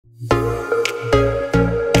What's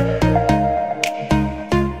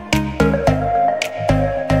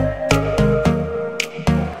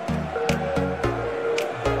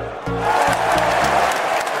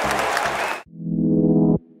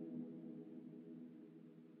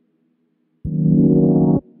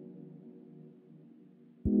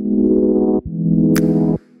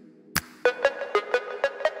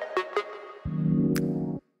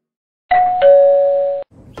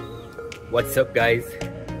up, guys?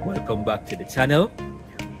 Welcome back to the channel.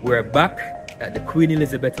 We're back at the Queen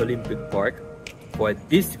Elizabeth Olympic Park. For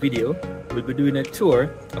this video, we'll be doing a tour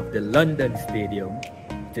of the London Stadium.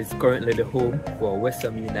 It is currently the home for West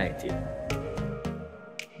Ham United.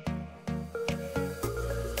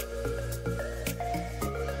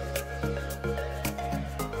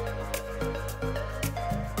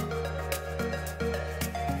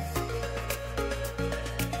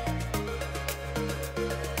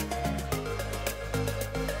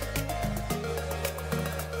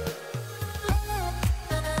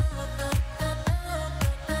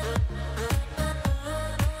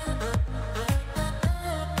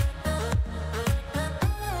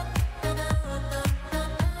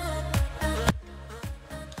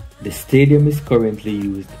 The stadium is currently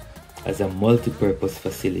used as a multi-purpose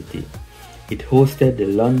facility. It hosted the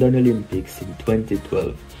London Olympics in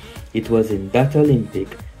 2012. It was in that Olympic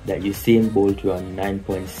that Usain Bolt ran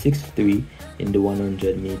 9.63 in the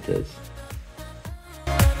 100 meters.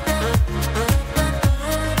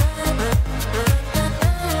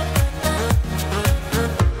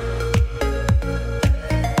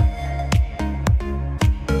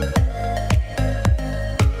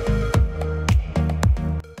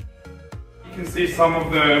 You can see some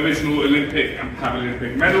of the original Olympic and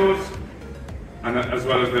Paralympic medals, and as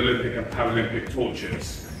well as the Olympic and Paralympic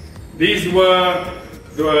torches. These were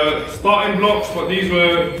the starting blocks, but these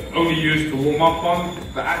were only used to warm up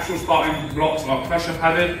on. The actual starting blocks are pressure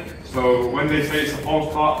padded, so when they say it's a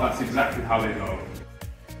false start, that's exactly how they go.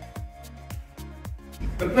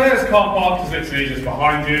 The players' car park is literally just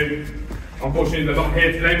behind you. Unfortunately, they're not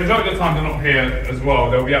here today. Majority of the time, they're not here as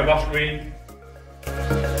well. They'll be at Rush Green.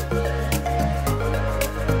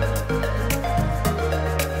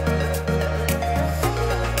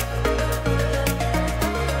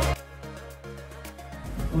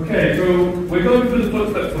 Okay, so we're going through the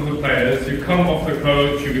footsteps of the players. You come off the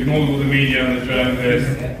coach, you ignore all the media and the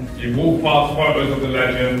journalists, you walk past photos of the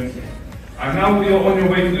legends, and now you're on your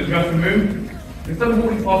way to the dressing room. Instead of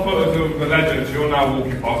walking past photos of the legends, you're now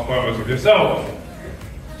walking past photos of yourself.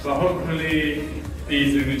 So hopefully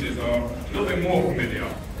these images are a little bit more familiar.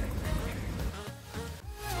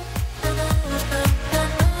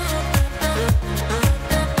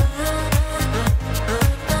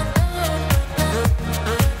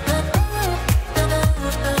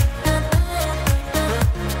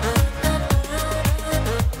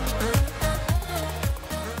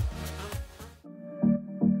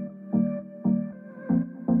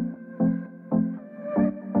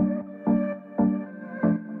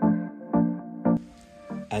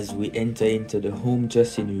 As we enter into the home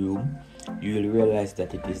dressing room, you will realize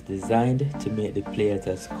that it is designed to make the players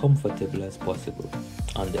as comfortable as possible.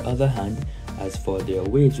 On the other hand, as for the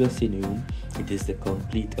away dressing room, it is the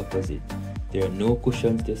complete opposite. There are no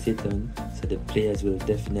cushions to sit on, so the players will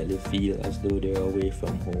definitely feel as though they are away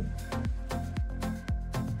from home.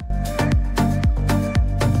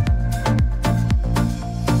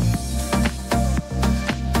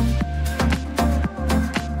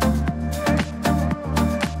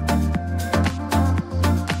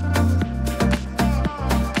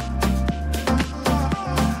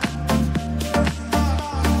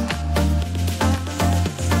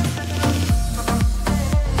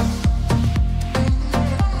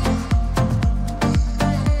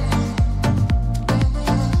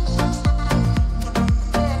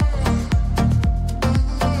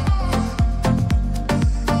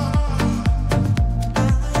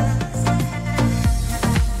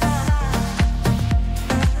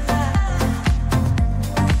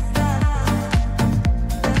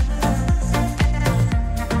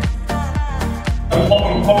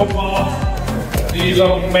 These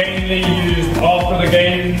are mainly used after the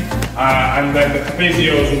game, and then the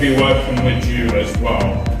physios will be working with you as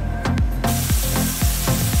well.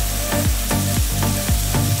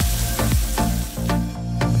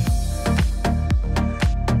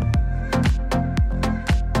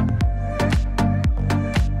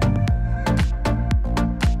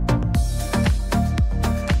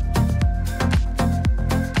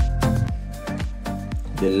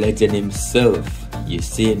 The legend himself,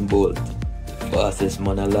 Usain Bolt, the fastest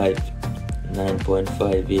man alive,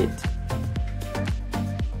 9.58.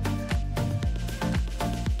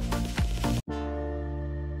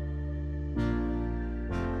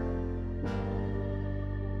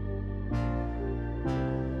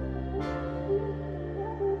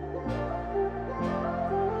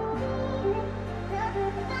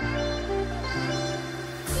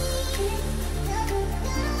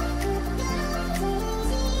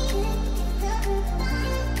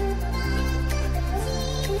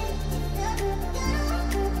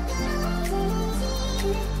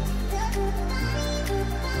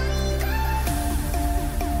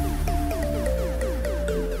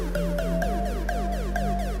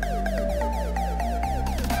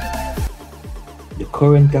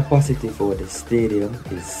 current capacity for the stadium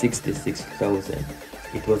is 66,000.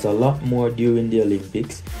 It was a lot more during the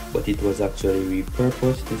Olympics, but it was actually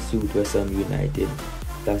repurposed to suit West Ham United.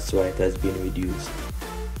 That's why it has been reduced.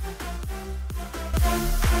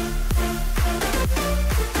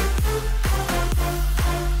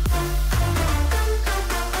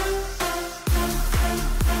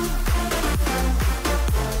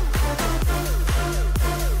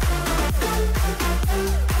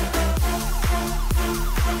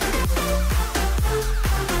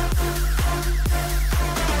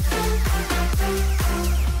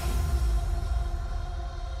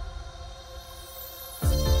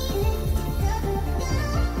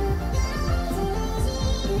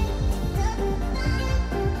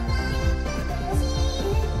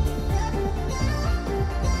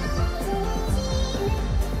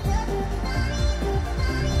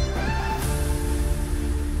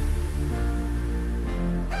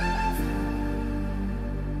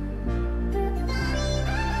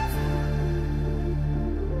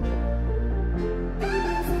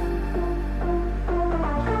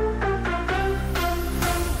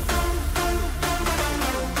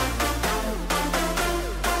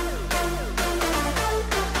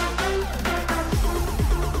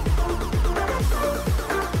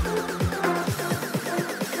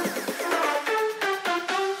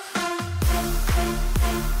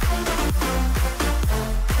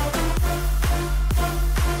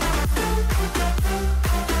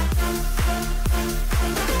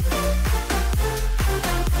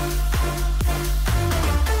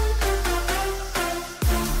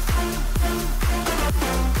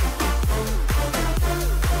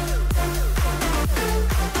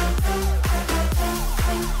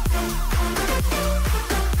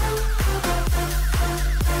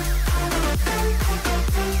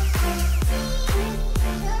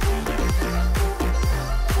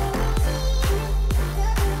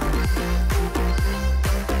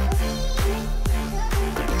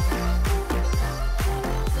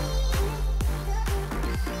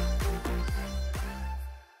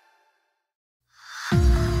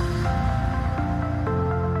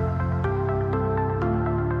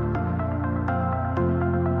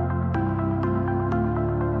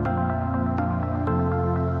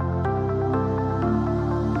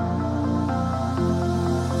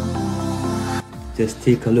 Just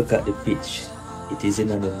take a look at the pitch. It is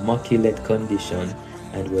in an immaculate condition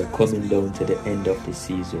and we're coming down to the end of the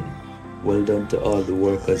season. Well done to all the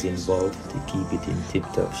workers involved to keep it in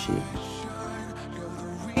tip-top shape.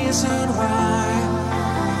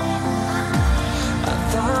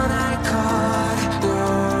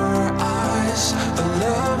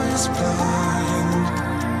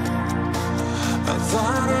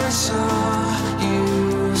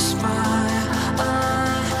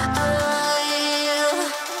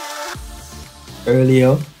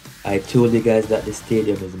 Earlier, I told you guys that the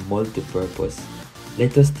stadium is multi-purpose.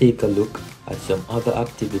 Let us take a look at some other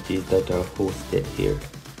activities that are hosted here.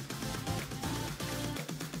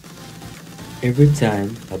 Every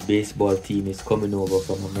time a baseball team is coming over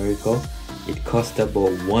from America, it costs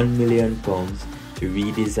about £1 million to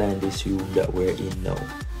redesign this room that we're in now.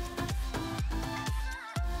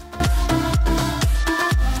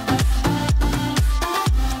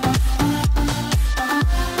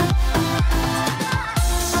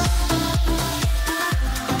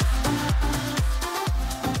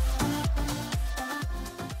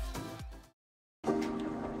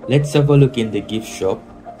 Let's have a look in the gift shop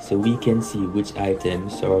so we can see which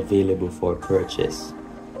items are available for purchase.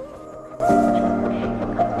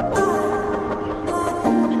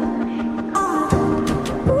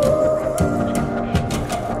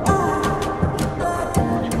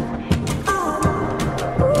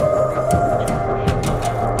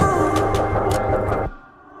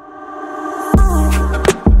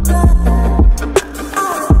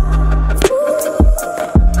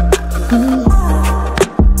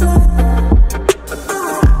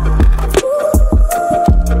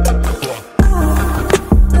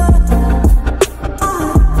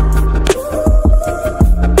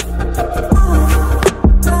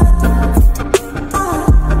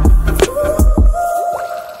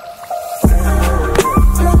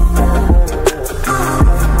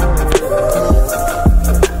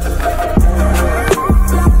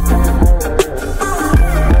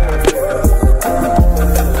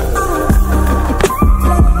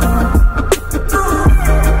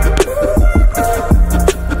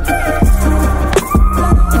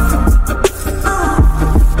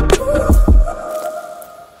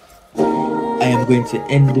 Going to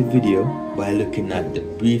end the video by looking at the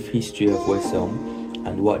brief history of West Ham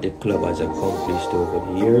and what the club has accomplished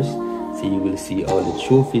over the years, so you will see all the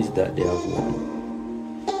trophies that they have won.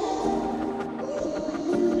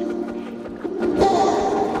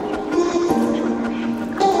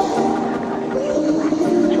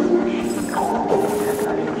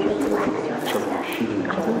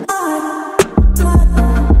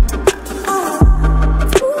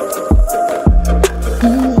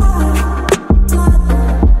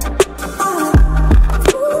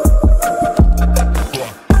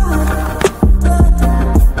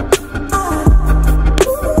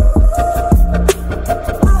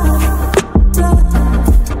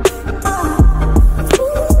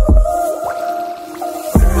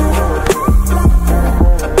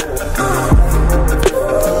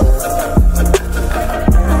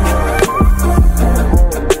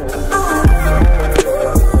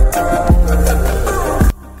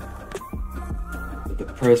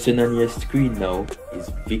 The person on your screen now is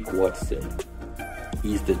Vic Watson.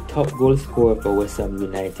 He's the top goal scorer for West Ham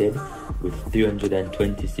United with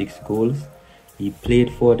 326 goals. He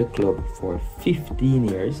played for the club for 15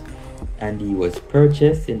 years and he was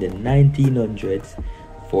purchased in the 1900s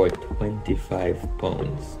for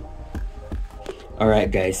 £25. Alright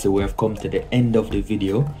guys, so we have come to the end of the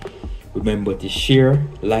video. Remember to share,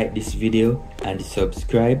 like this video and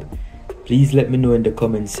subscribe. Please let me know in the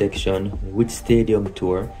comment section which stadium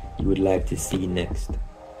tour you would like to see next.